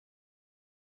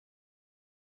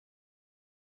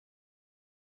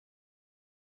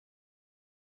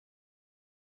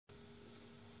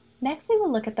Next, we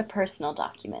will look at the personal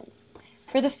documents.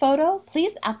 For the photo,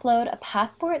 please upload a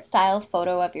passport-style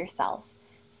photo of yourself.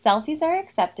 Selfies are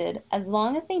accepted as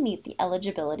long as they meet the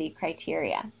eligibility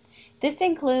criteria. This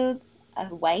includes a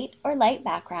white or light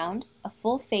background, a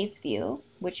full face view,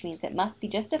 which means it must be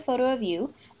just a photo of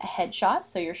you, a headshot,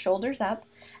 so your shoulders up,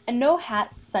 and no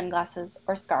hat, sunglasses,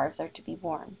 or scarves are to be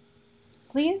worn.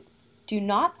 Please do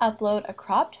not upload a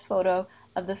cropped photo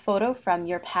of the photo from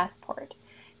your passport.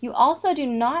 You also do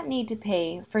not need to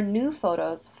pay for new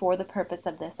photos for the purpose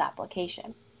of this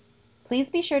application. Please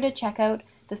be sure to check out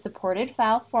the supported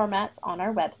file formats on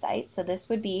our website, so this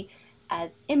would be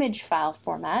as image file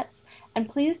formats, and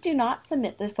please do not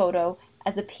submit the photo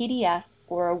as a PDF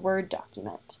or a Word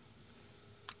document.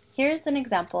 Here's an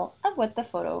example of what the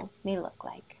photo may look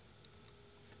like.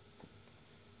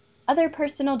 Other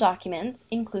personal documents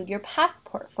include your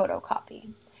passport photocopy.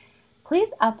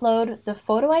 Please upload the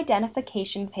photo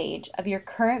identification page of your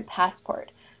current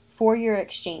passport for your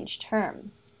exchange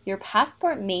term. Your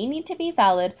passport may need to be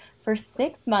valid for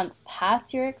 6 months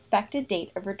past your expected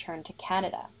date of return to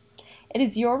Canada. It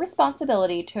is your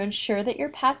responsibility to ensure that your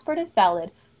passport is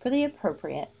valid for the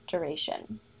appropriate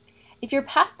duration. If your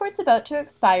passport's about to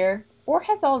expire or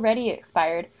has already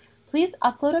expired, please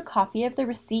upload a copy of the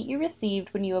receipt you received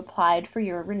when you applied for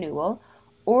your renewal,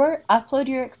 or upload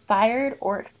your expired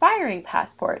or expiring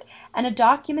passport and a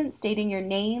document stating your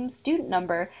name, student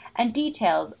number, and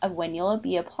details of when you'll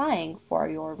be applying for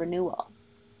your renewal.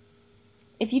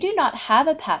 If you do not have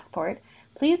a passport,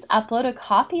 please upload a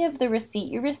copy of the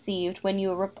receipt you received when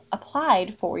you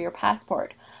applied for your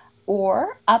passport,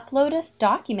 or upload a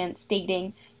document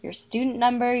stating your student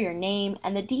number, your name,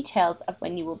 and the details of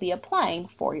when you will be applying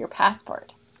for your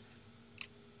passport.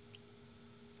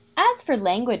 As for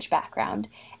language background,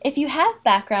 if you have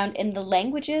background in the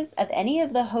languages of any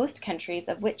of the host countries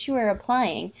of which you are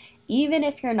applying, even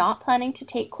if you're not planning to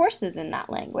take courses in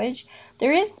that language,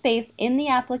 there is space in the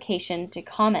application to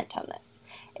comment on this.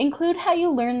 Include how you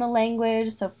learn the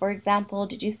language, so for example,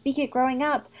 did you speak it growing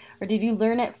up, or did you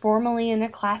learn it formally in a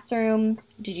classroom,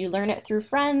 did you learn it through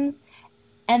friends,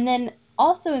 and then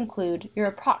also include your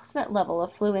approximate level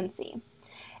of fluency.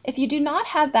 If you do not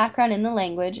have background in the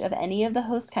language of any of the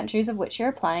host countries of which you're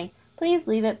applying, please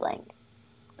leave it blank.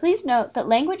 Please note that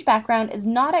language background is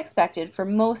not expected for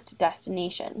most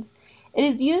destinations. It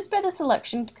is used by the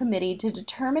selection committee to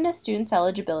determine a student's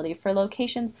eligibility for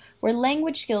locations where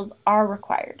language skills are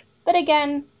required. But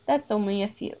again, that's only a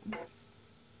few.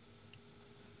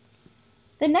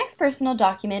 The next personal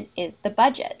document is the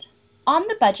budget. On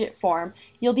the budget form,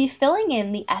 you'll be filling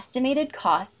in the estimated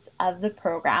costs of the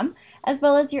program, as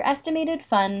well as your estimated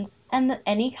funds and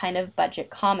any kind of budget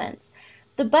comments.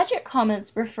 The budget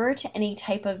comments refer to any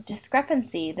type of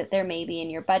discrepancy that there may be in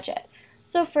your budget.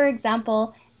 So for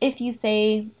example, if you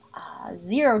say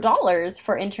 $0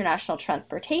 for international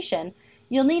transportation,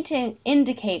 you'll need to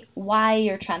indicate why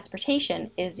your transportation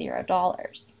is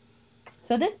 $0.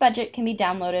 So this budget can be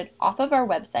downloaded off of our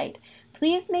website.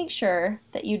 Please make sure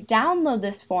that you download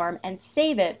this form and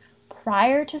save it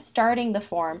prior to starting the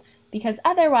form, because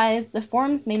otherwise the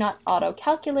forms may not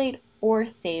auto-calculate or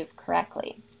save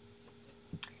correctly.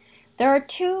 There are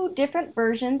 2 different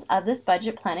versions of this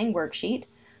budget planning worksheet.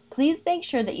 Please make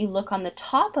sure that you look on the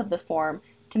top of the form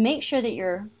to make sure that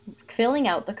you're filling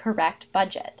out the correct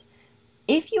budget.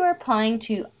 If you are applying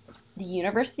to the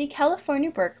University of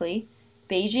California, Berkeley,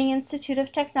 Beijing Institute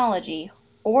of Technology,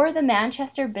 or the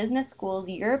Manchester Business School's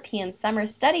European Summer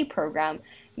Study Program,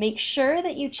 make sure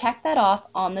that you check that off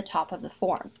on the top of the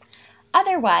form.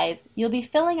 Otherwise, you'll be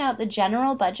filling out the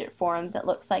general budget form that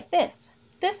looks like this.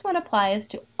 This one applies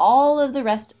to all of the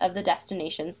rest of the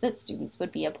destinations that students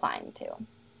would be applying to.